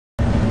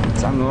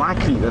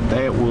unlikely that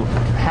they will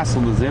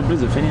hassle the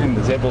zebras. If anything,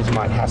 the zebras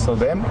might hassle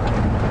them.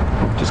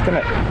 Just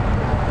gonna,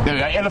 there we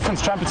go,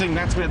 elephants trumpeting,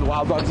 that's where the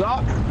wild dogs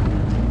are.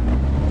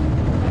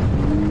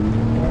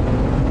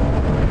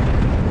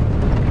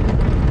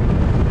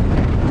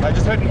 I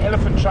just heard an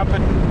elephant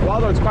trumpet.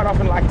 Wild dogs quite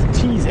often like to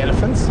tease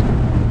elephants.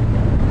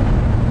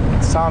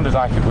 It sounded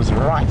like it was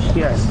right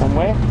here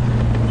somewhere.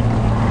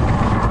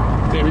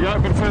 There we go, a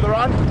bit further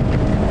on.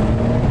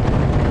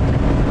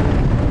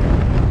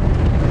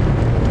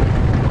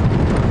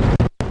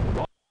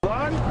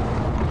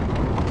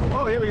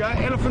 Oh, here we go,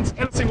 elephants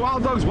chasing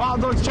wild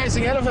dogs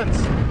chasing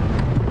elephants.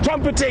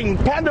 Trumpeting,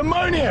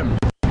 pandemonium.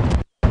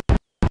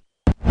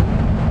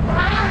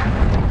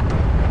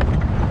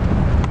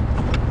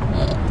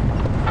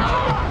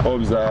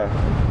 Obza,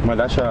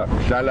 Madasha,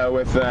 Dala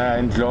with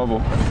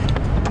Ndlovu.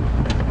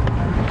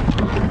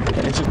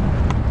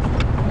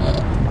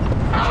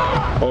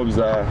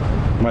 Obza,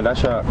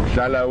 Madasha,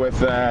 Dala with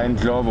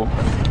Ndlovu.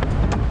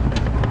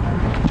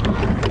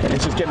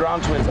 Let's just get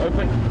around to where it's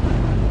open.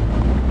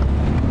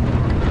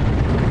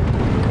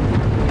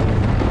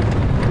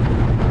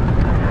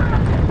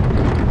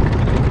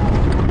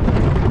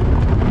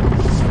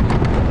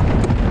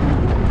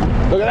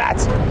 Look at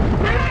that!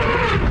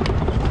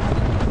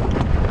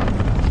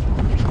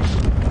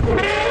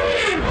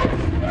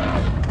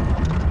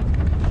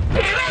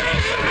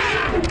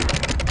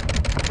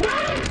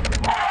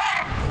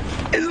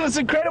 Isn't this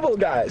incredible,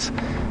 guys?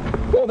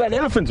 Well, that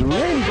elephant's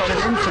really got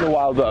it in for the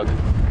wild dog.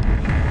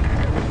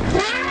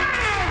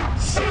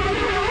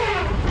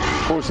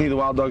 Fortunately, the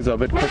wild dogs are a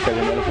bit quicker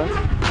than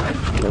elephants.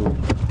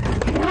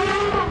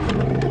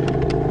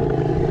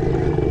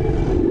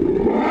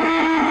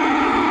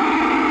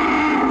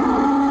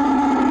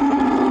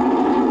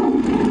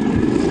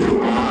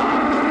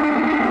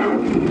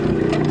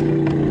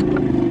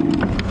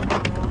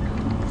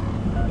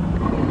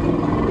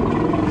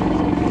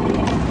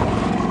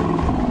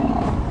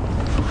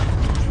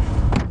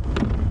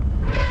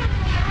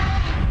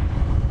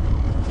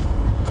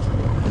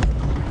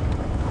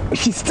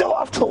 She's still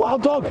after the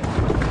wild dog.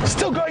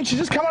 Still going. She's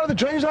just come out of the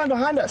drainage line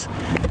behind us.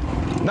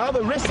 Now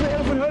the rest of the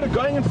elephant herd are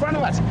going in front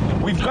of us.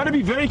 We've got to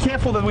be very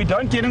careful that we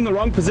don't get in the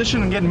wrong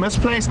position and get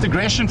misplaced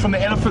aggression from the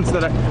elephants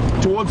that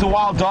are towards the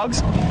wild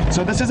dogs.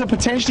 So this is a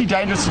potentially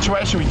dangerous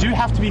situation. We do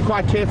have to be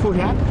quite careful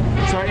here.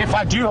 So if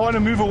I do want to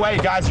move away,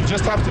 guys, you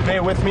just have to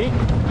bear with me.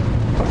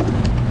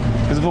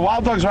 Because if the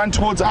wild dogs run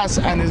towards us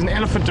and there's an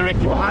elephant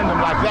directly behind them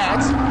like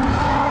that,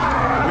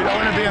 we don't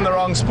want to be in the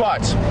wrong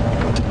spot.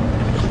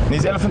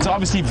 These elephants are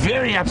obviously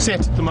very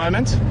upset at the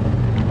moment.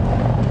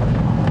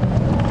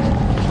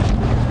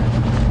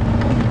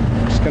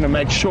 Just going to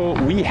make sure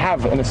we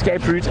have an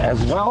escape route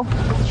as well.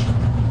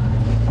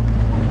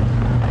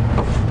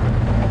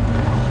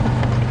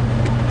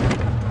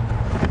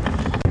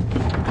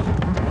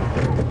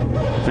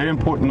 Very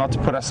important not to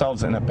put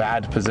ourselves in a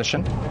bad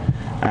position.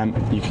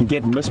 You can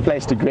get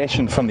misplaced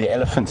aggression from the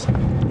elephants.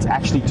 It's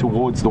actually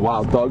towards the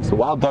wild dogs. The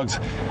wild dogs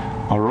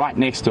are right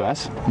next to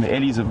us. The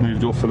ellies have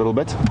moved off a little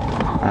bit.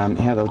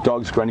 Here the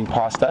dogs running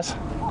past us.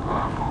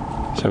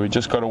 So we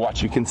just got to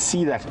watch. You can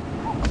see that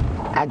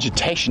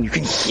agitation. You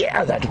can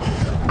hear that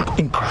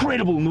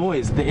incredible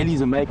noise the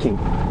ellies are making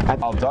at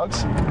wild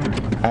dogs.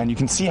 And you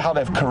can see how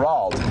they've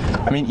corralled.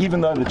 I mean, even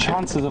though the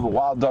chances of a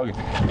wild dog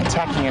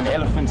attacking an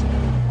elephant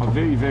are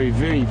very, very,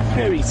 very,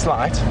 very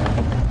slight,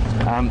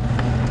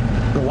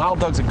 the wild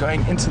dogs are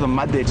going into the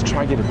mud there to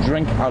try and get a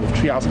drink out of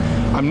treehouse.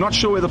 I'm not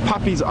sure where the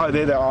puppies are.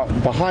 There they are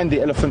behind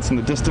the elephants in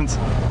the distance.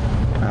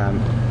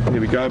 There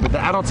we go. But the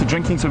adults are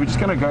drinking, so we're just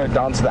going to go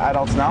down to the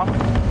adults now.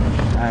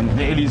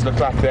 The ellies look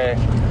like they're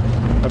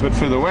a bit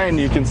further away, and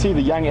you can see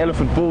the young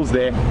elephant bulls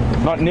there,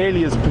 not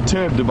nearly as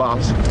perturbed about,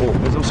 oh,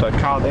 there's also a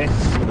cow there.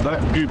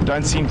 That group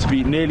don't seem to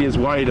be nearly as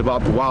worried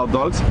about the wild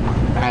dogs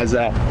as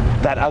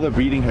that other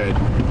breeding herd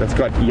that's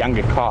got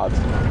younger calves.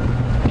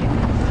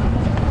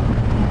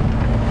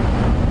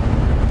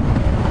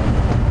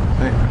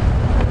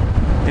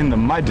 In the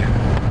mud,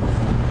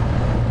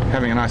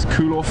 having a nice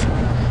cool off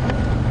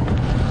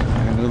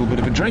and a little bit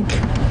of a drink.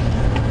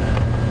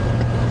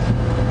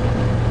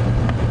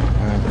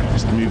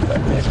 Just move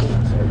that there. So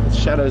the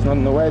shadow's not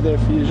in the way there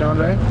for you,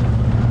 Jean-Ray.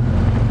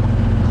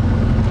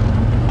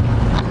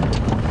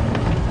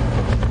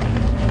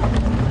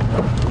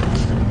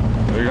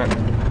 There we go.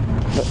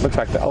 That looks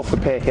like the alpha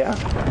pair here,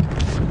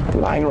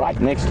 lying right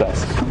next to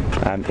us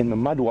in the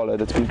mud wallow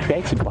that's been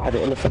created by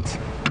the elephants.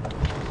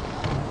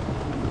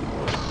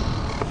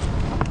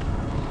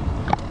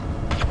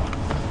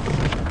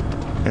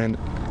 And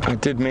I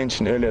did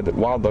mention earlier that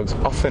wild dogs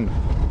often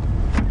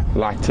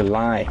like to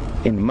lie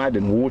in mud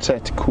and water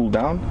to cool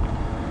down.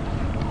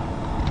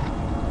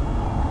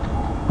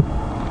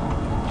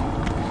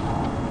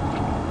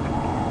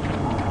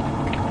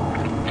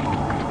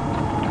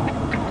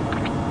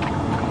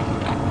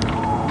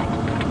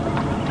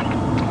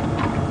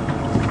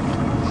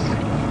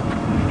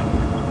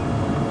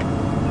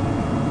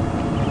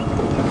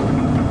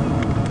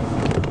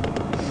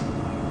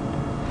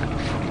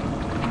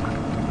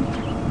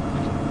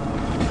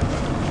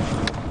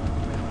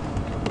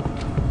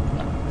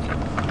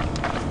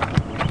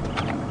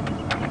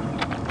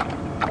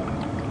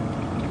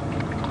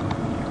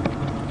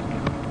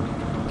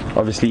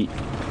 obviously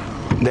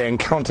they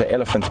encounter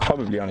elephants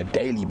probably on a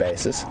daily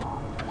basis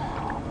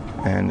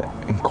and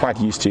I'm quite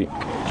used to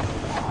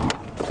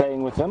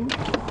playing with them.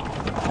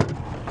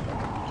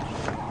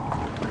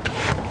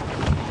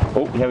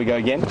 Oh, here we go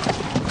again.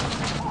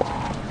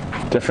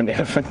 Different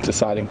elephant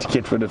deciding to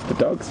get rid of the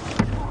dogs.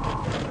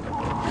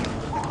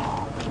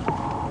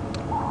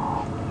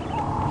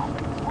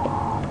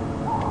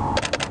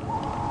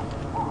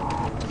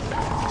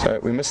 So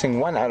we're missing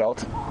one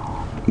adult.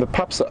 The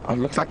pups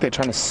look like they're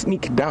trying to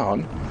sneak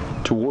down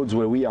towards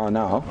where we are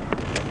now.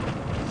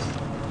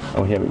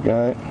 Oh, here we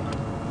go.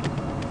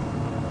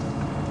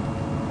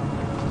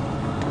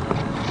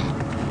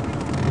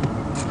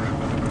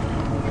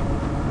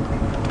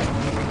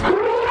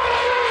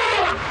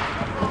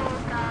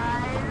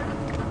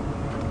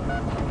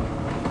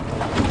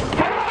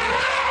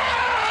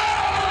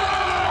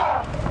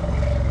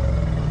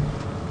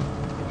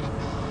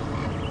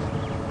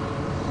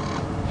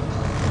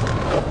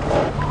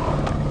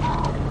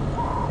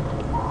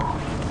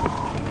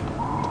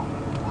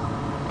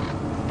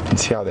 You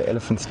can see how the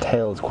elephant's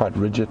tail is quite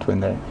rigid when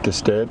they're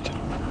disturbed.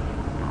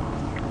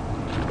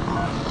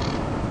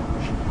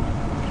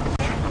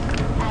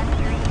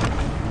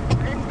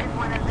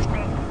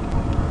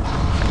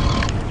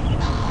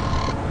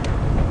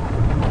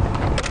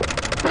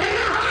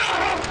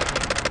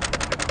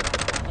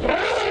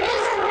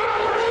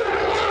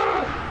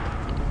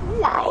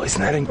 Wow,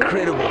 isn't that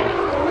incredible?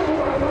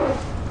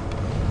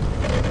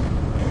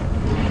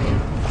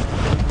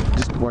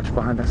 Just watch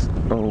behind us.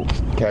 Oh,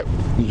 okay.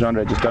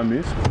 Genre, just don't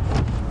move.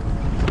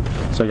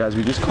 So guys,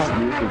 we just can't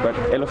move. We've got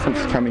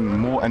elephants coming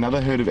more.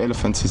 Another herd of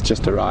elephants has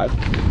just arrived.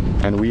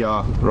 And we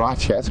are right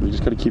here, so we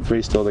just got to keep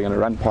very still. They're going to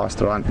run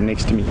past around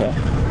next to me here.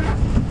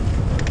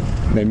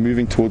 They're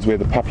moving towards where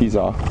the puppies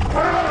are.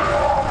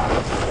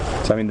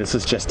 So I mean, this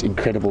is just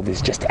incredible.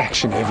 There's just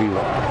action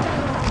everywhere.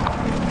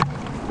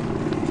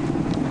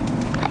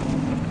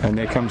 And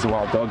there comes the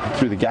wild dog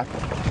through the gap.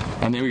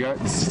 And there we go.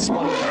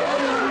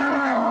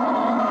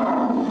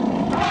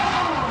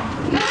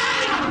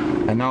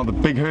 And now the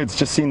big herd's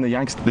just seen the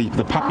youngsters,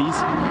 the puppies.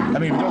 I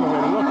mean, we don't know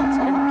where to look.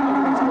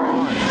 Everything's going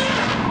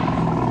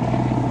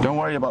on. Don't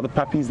worry about the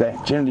puppies. They're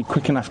generally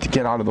quick enough to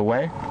get out of the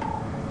way,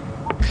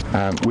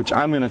 which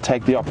I'm going to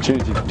take the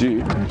opportunity to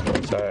do.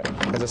 So,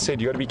 as I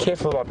said, you got to be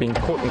careful about being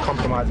caught in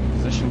compromising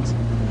positions.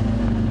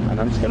 And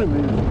I'm just going to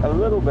move a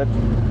little bit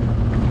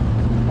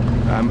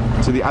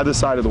to the other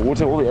side of the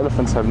water. All the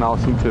elephants have now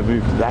seemed to have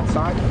moved to that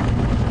side.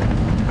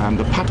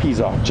 The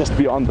puppies are just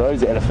beyond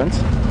those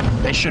elephants.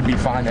 They should be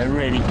fine. They're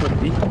really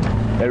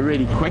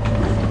quick,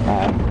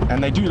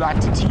 and they do like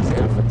to tease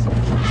elephants.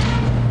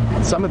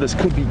 Some of this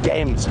could be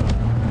games,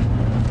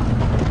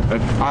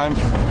 but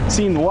I've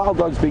seen wild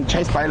dogs being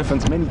chased by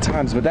elephants many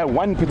times, but that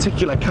one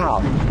particular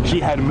cow, she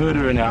had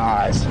murder in her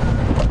eyes.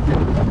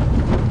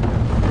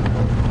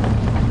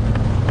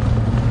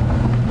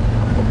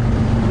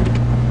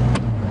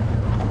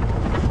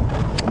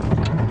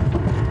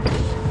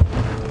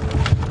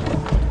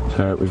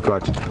 So we've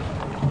got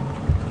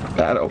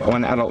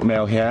one adult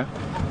male here.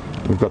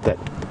 We've got that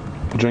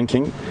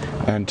drinking,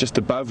 and just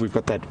above we've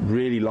got that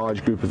really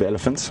large group of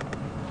elephants,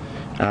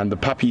 and the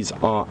puppies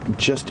are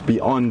just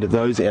beyond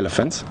those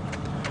elephants.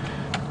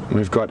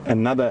 We've got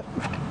another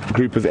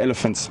group of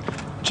elephants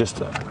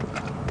just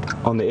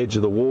on the edge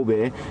of the wall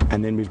there,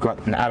 and then we've got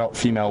an adult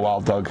female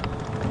wild dog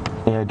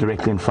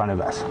directly in front of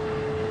us.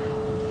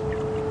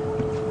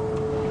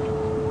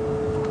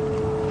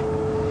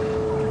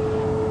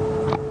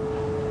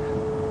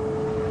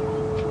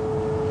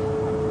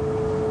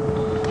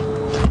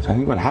 I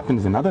think what happened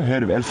is another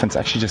herd of elephants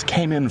actually just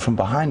came in from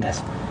behind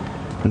us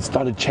and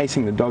started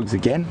chasing the dogs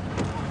again.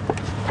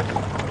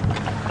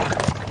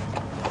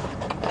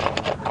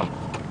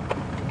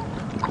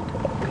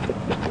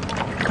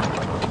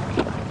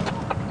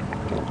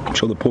 I'm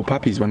sure the poor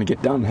puppies want to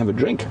get down and have a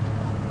drink.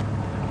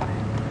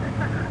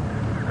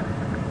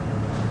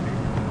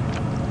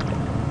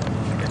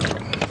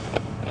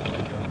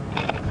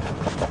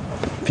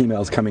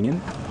 Females coming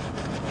in.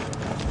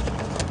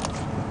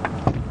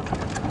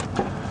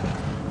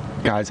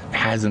 Guys,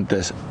 hasn't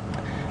this?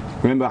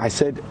 Remember I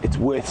said it's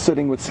worth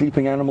sitting with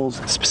sleeping animals,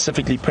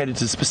 specifically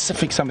predators,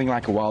 specific something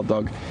like a wild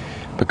dog,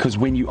 because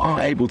when you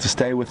are able to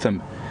stay with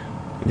them,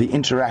 the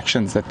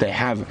interactions that they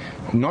have,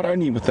 not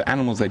only with the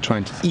animals they're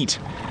trying to eat,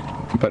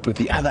 but with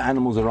the other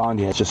animals around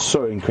here, it's just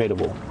so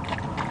incredible.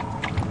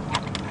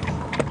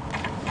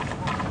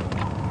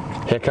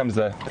 Here comes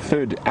the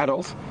third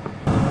adult.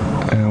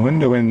 I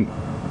wonder when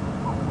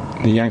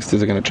the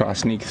youngsters are going to try to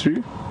sneak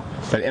through,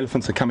 but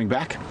elephants are coming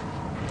back.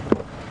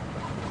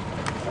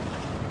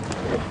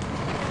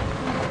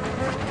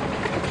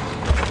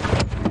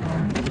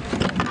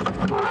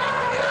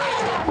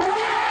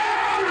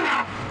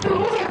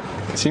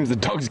 Seems the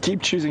dogs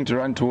keep choosing to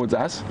run towards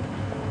us.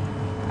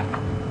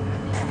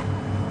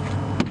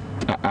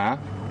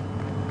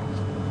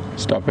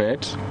 Stop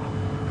it.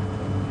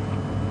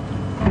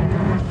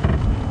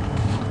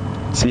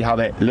 See how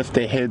they lift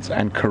their heads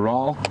and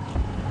corral.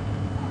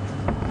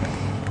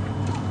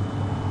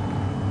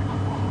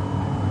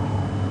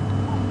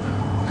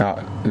 Now,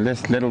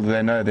 little do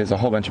they know, there's a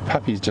whole bunch of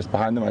puppies just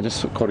behind them. I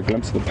just caught a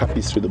glimpse of the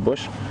puppies through the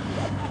bush.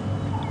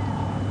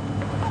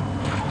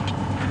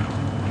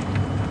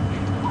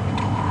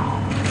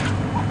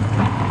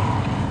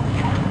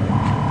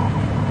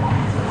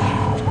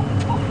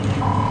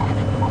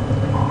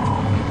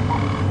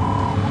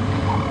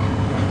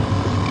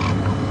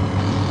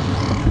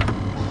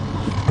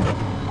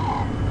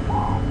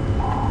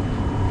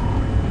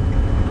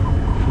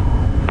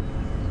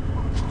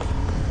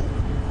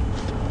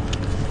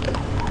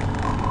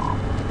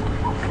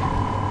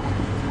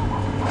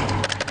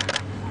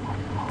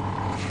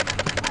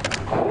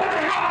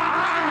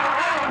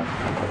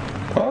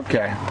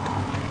 Okay.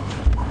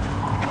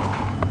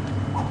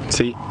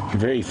 See,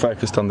 very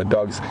focused on the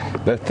dogs.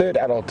 The third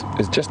adult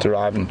is just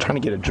arrived and trying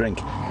to get a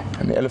drink,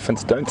 and the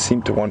elephants don't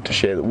seem to want to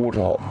share the water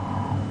hole.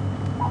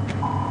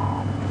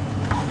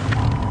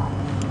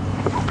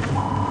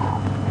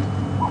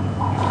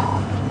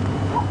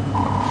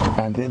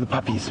 And they're the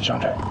puppies,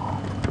 Chandra.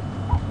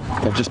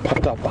 They've just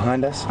popped up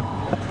behind us.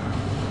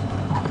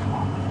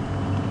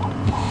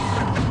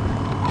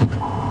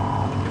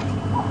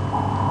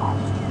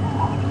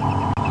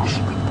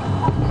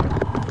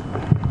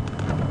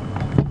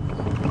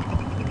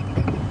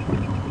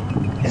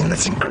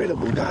 That's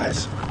incredible,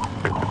 guys.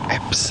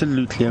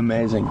 Absolutely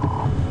amazing.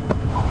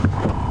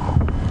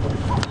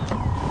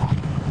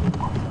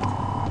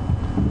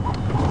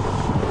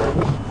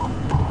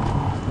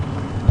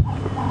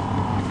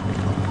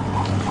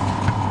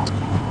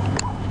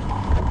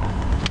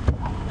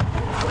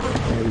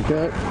 There we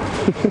go.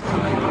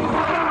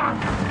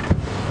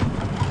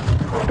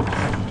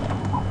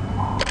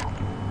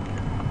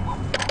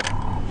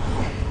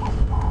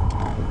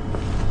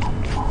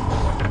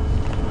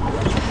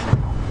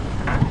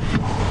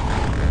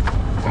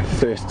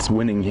 Thirst's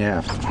winning here.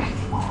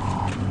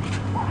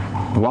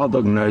 The wild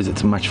dog knows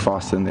it's much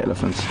faster than the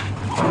elephants.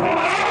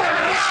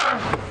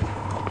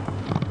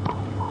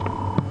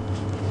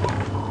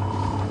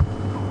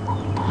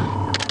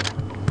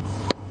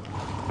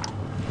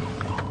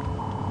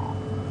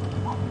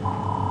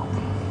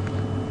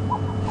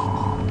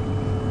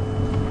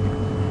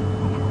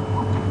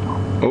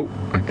 Oh,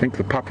 I think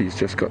the puppies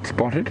just got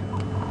spotted,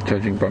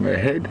 judging by their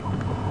head.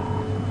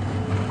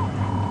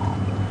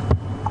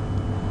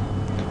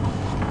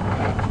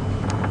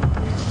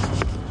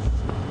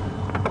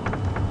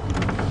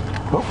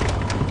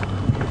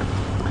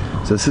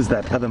 So this is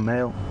that other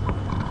male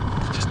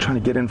just trying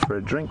to get in for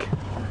a drink,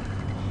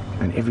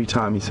 and every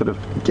time he sort of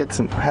gets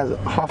in, has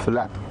half a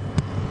lap,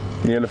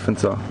 the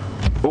elephants are,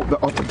 oh, the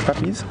otter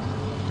puppies.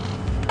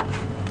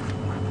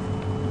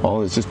 Oh,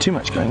 there's just too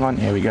much going on.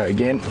 Here we go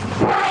again.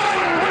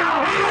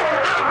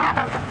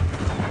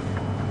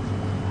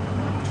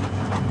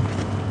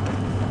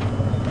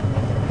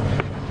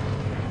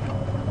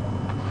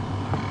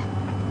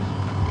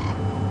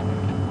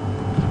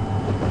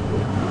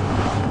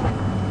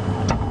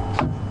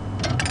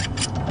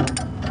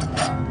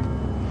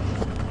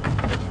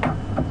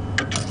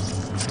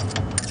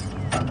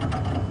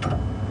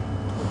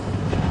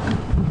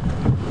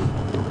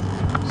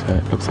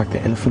 It looks like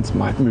the elephants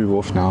might move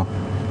off now,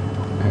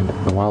 and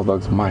the wild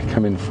dogs might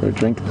come in for a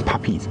drink. The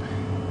puppies,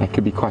 that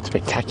could be quite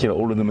spectacular,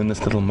 all of them in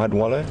this little mud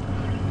wallow.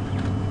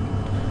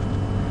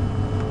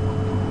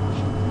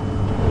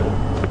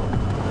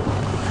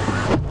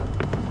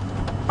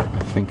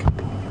 I think,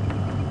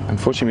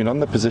 unfortunately, we're not in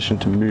the position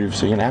to move,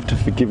 so you're going to have to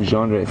forgive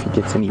Genre if he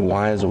gets any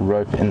wires or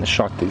rope in the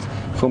shot. He's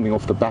filming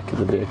off the back of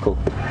the vehicle,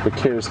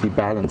 precariously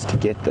balanced to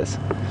get this.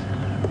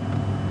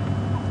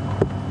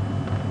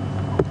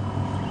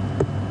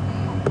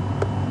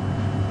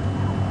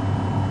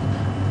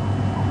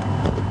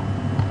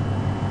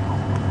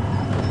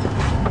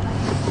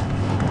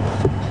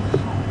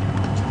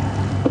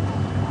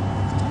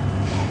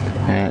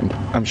 And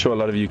I'm sure a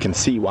lot of you can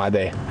see why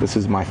this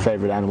is my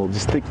favorite animal,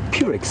 just the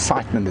pure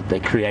excitement that they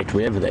create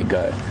wherever they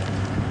go.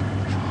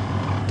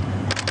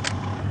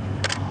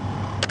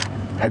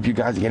 Hope you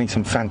guys are getting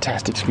some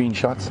fantastic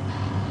screenshots.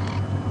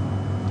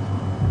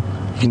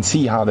 You can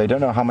see how they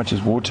don't know how much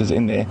water's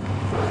in there,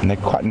 and they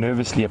quite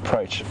nervously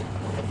approach.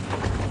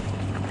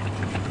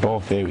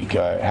 Oh, there we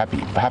go.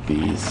 Happy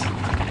puppies.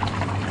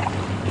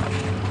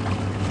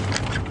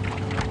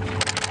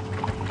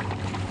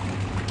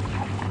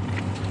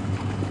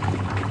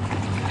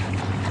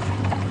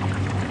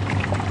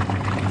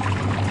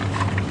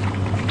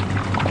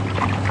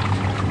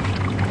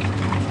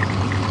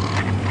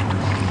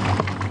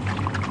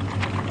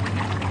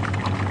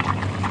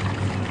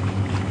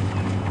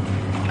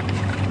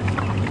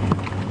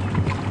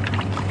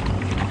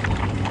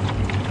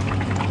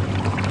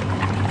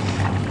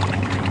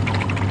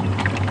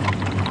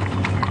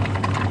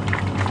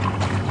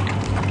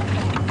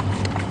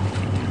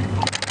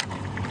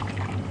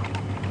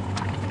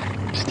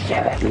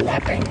 Yeah, that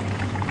lapping.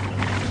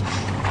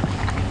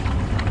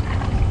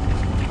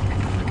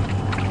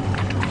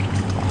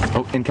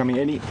 Oh, incoming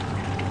Eddie.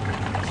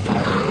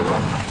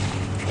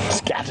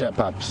 Scatter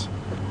pups.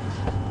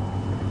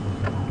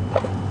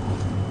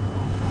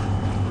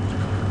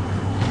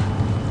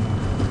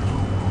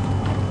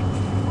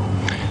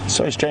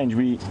 So strange.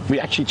 We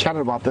actually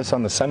chatted about this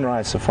on the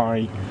sunrise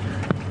safari.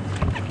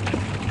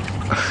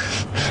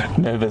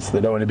 Nervous, they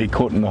don't want to be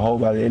caught in the hole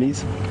by the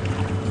ellies.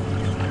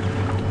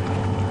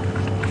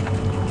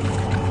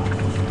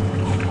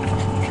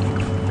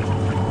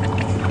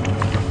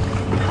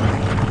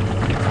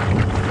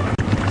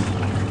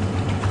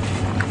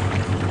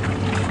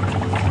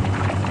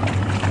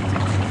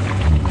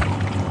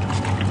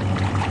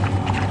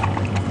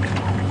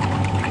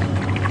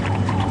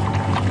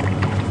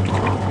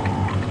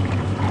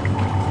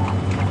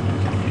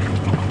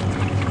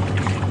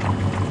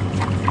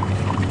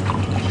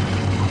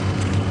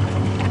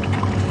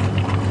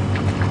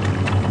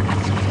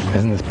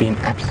 Hasn't this been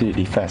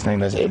absolutely fascinating?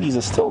 Those ellies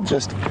are still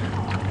just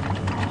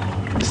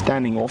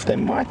standing off. They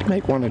might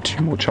make 1 or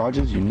 2 more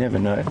charges, you never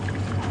know.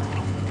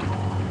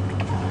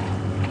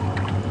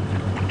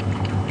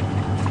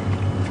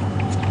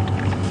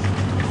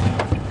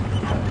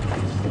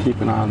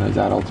 Keep an eye on those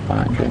adults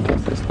behind you in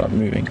case they start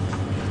moving.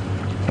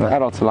 The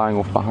adults are lying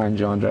off behind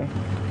you, Andre.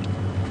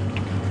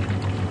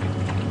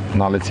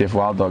 Now let's see if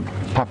wild dog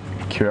pup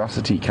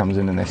curiosity comes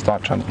in and they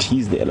start trying to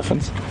tease the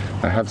elephants.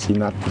 I have seen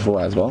that before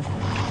as well.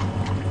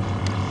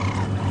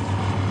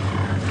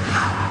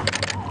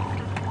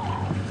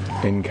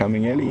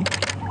 Incoming ellie.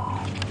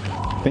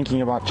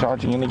 Thinking about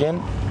charging in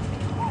again.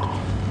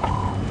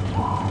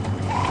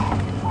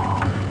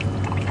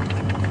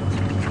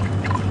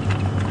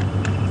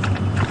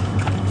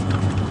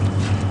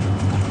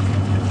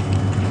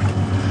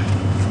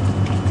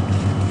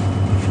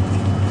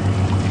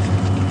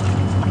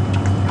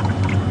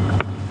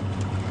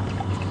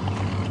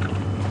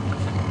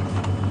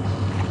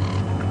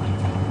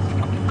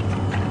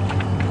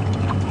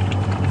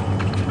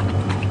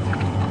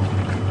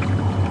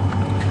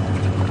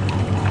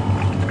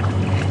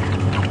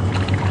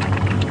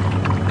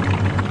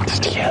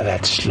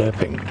 That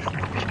slurping.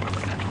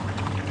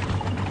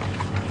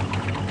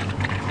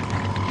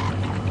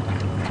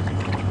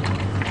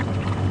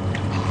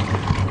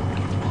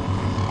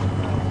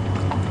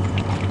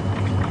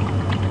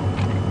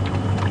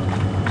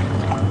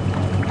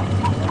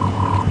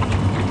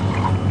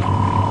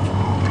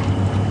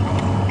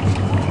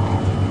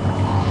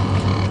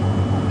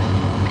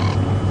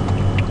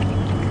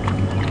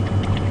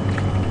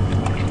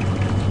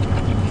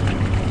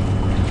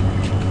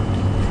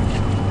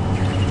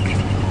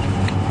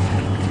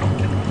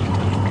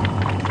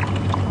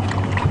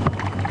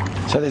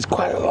 So there's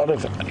quite a lot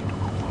of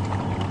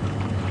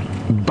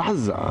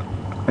buzz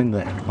on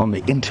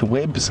the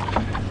interwebs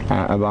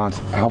about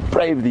how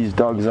brave these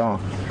dogs are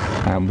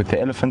with the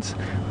elephants.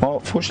 Well,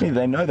 fortunately,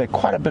 they know they're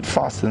quite a bit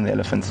faster than the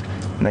elephants,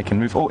 and they can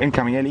move. Oh,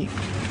 incoming ellie.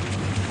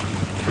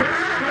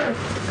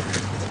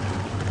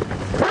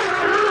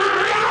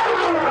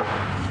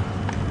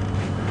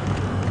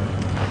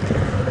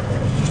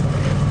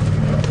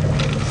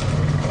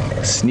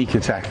 Sneak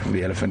attack of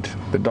the elephant.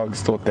 The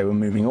dogs thought they were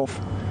moving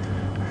off,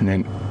 and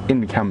then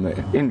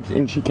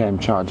in she came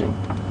charging.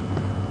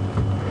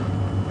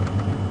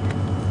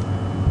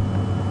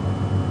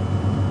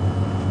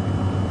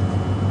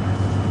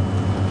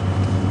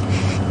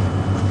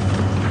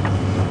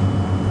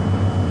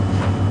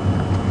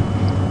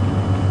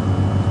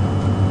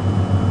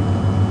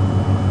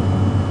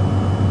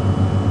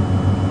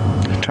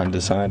 Trying to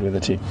decide whether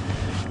to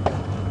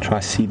try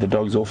see the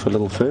dogs off a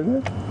little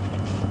further.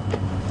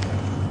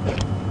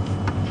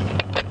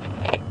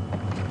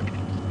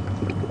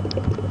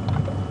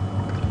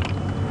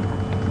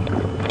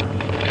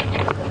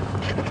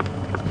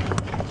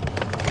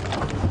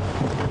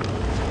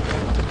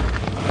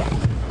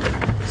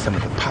 Some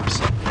of the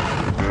pups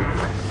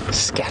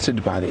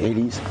scattered by the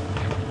ellies.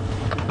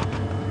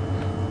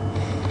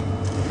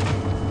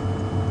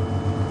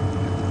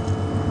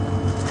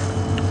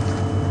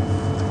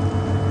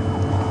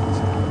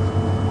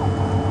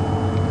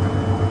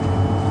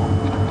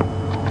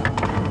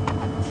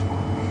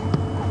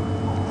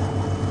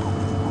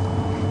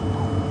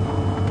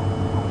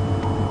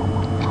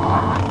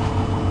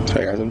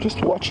 Sorry guys, I'm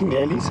just watching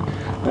the ellies.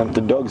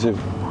 The dogs have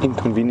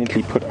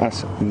inconveniently put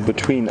us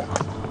between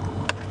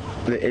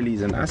the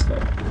ellies and us.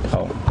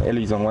 Oh, the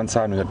ellies on one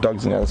side and the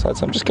dogs on the other side,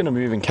 so I'm just going to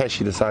move in case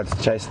she decides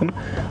to chase them.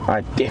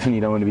 I definitely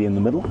don't want to be in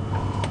the middle.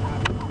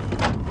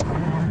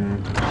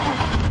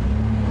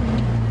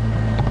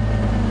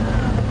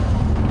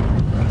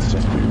 Let's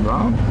just move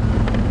around.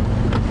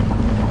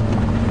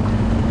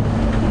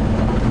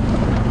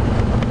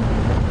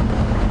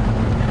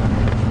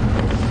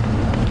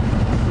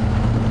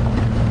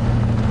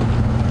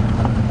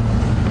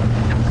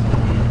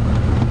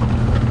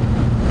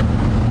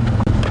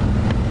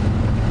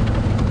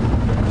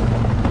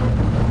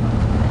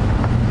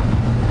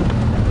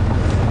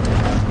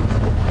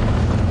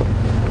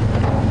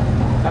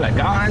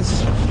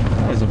 Guys,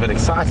 that was a bit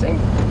exciting.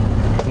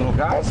 Little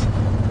guys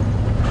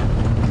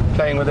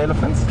playing with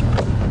elephants.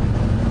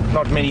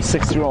 Not many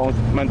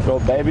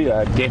 6-month-old baby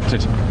are adept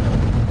at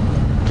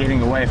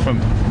getting away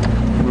from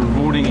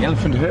rewarding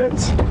elephant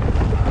herds.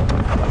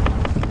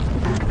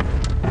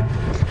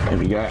 Here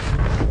we go.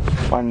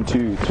 1,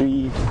 2,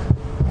 3,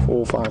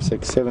 4, 5,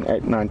 6, 7,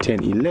 8, 9,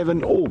 10,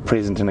 11, all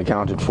present and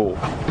accounted for.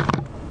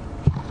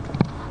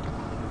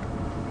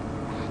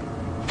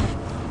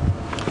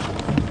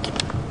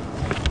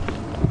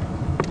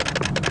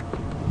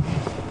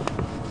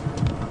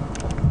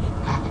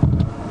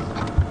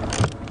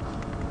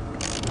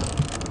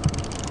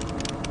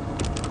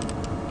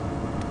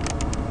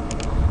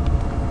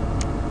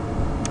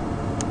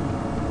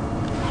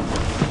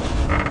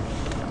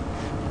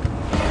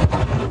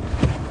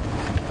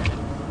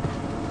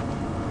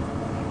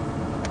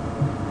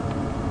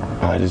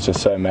 Oh, it is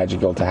just so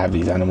magical to have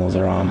these animals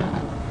around.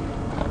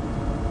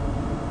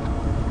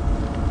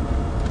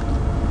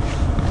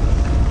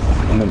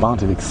 And the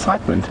amount of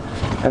excitement,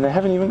 and they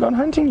haven't even gone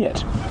hunting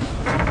yet.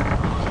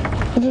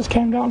 They just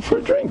came down for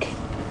a drink.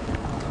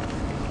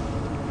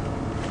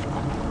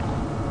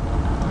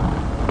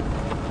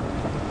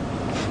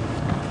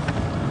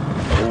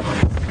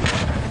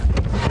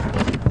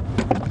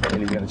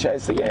 And he's going to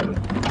chase again.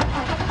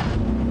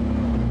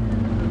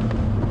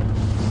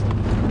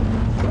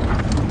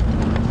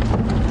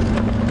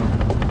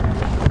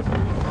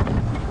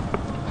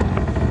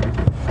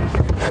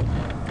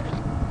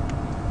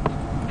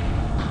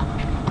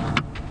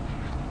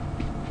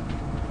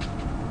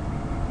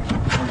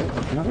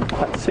 Another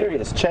quite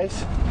serious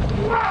chase.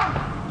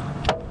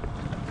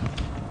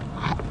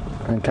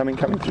 And coming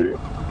through.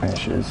 There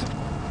she is.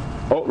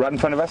 Oh, right in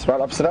front of us,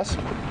 right opposite us.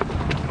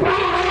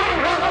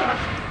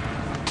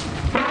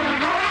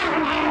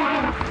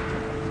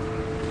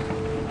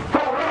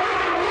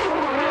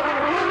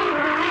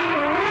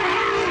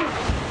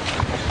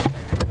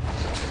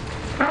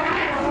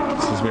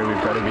 This is where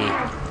we've got to be.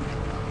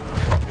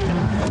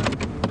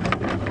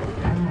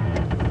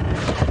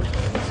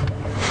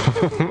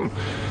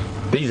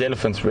 These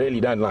elephants really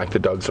don't like the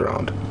dogs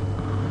around.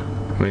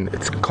 I mean,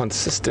 it's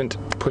consistent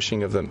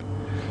pushing of them.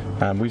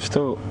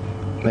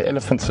 The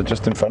elephants are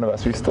just in front of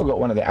us. We've still got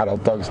one of the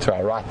adult dogs to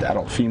our right, the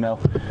adult female,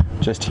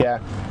 just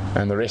here,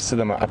 and the rest of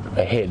them are up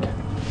ahead.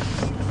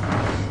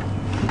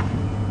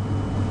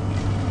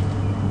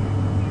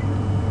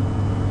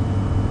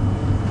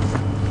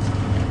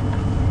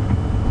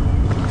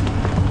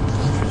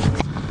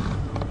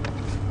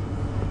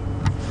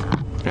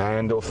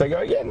 And off they go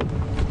again.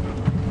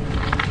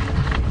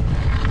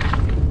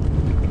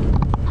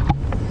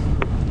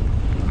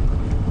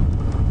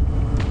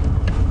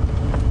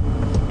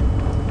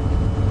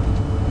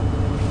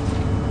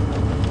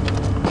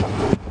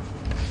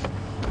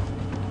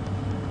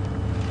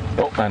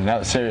 And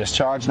another serious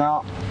charge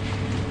now.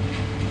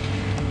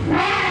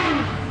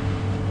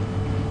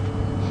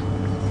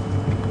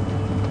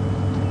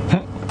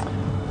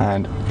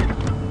 And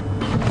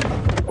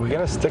we're going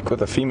to stick with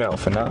the female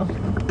for now.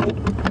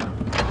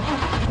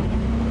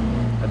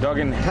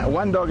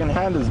 One dog in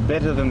hand is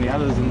better than the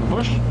others in the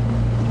bush.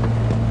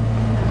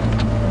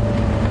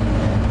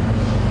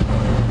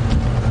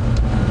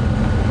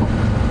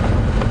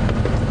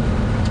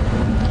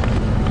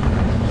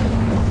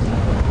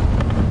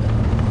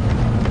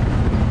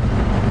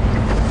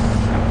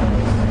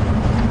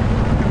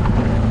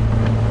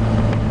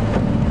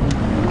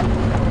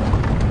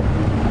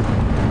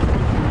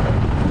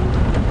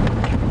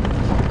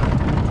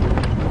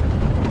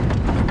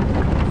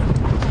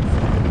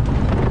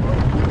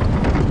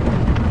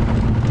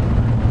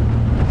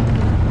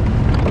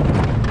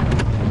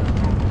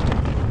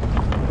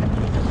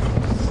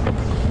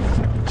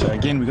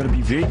 Again, we've got to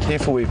be very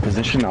careful where we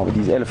position now with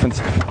these elephants.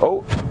 They're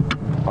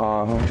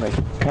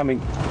coming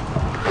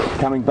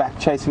back,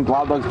 chasing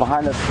wild dogs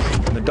behind us.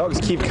 And the dogs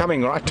keep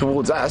coming right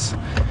towards us.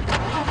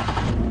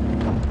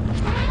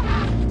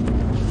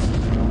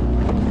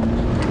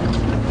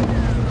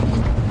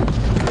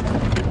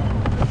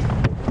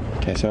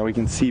 Okay, so we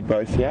can see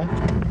both here.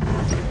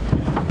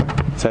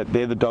 So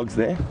they're the dogs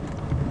there,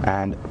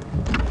 and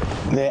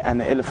the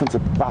elephants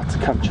are about to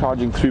come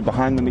charging through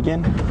behind them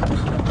again.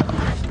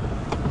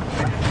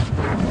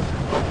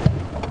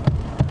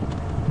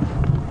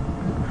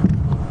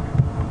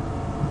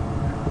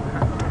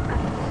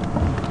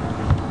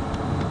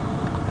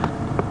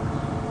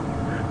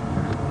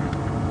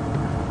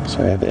 So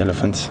there are the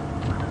elephants.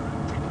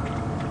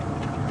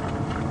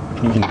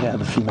 You can hear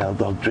the female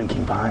dog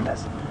drinking behind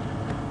us.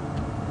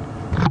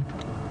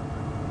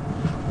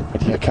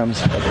 But here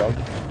comes a dog.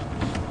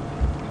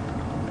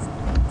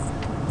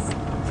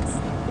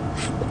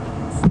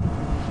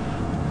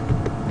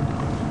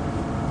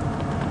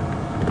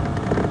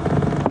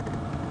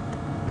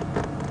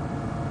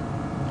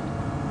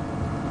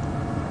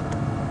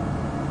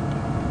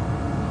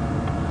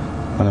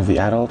 One of the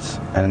adults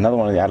and another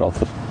one of the adults.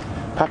 The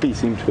puppies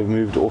seem to have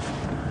moved off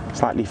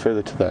slightly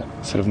further to the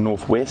sort of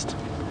northwest,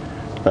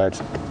 but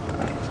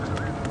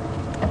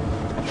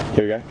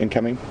here we go,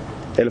 incoming.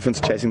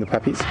 Elephants chasing the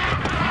puppies.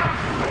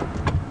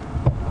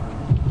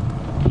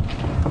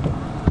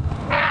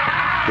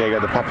 There you go,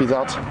 the puppies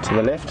out to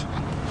the left,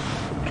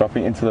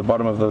 dropping into the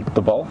bottom of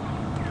the bowl.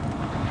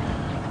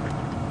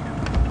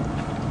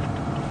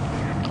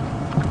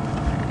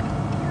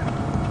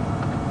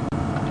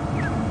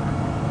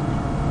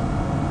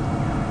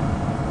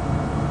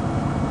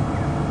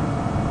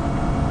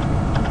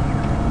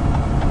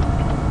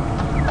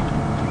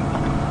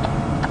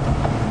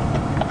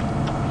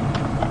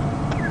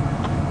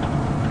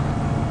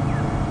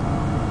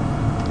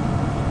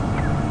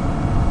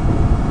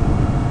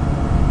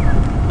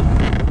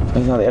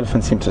 Notice how the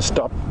elephants seem to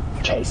stop,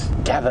 chase,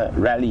 gather,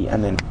 rally,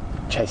 and then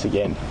chase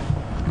again.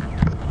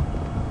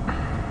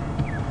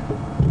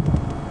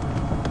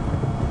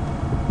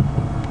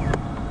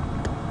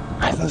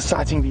 Hasn't the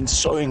sighting been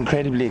so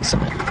incredibly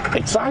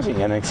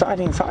exciting.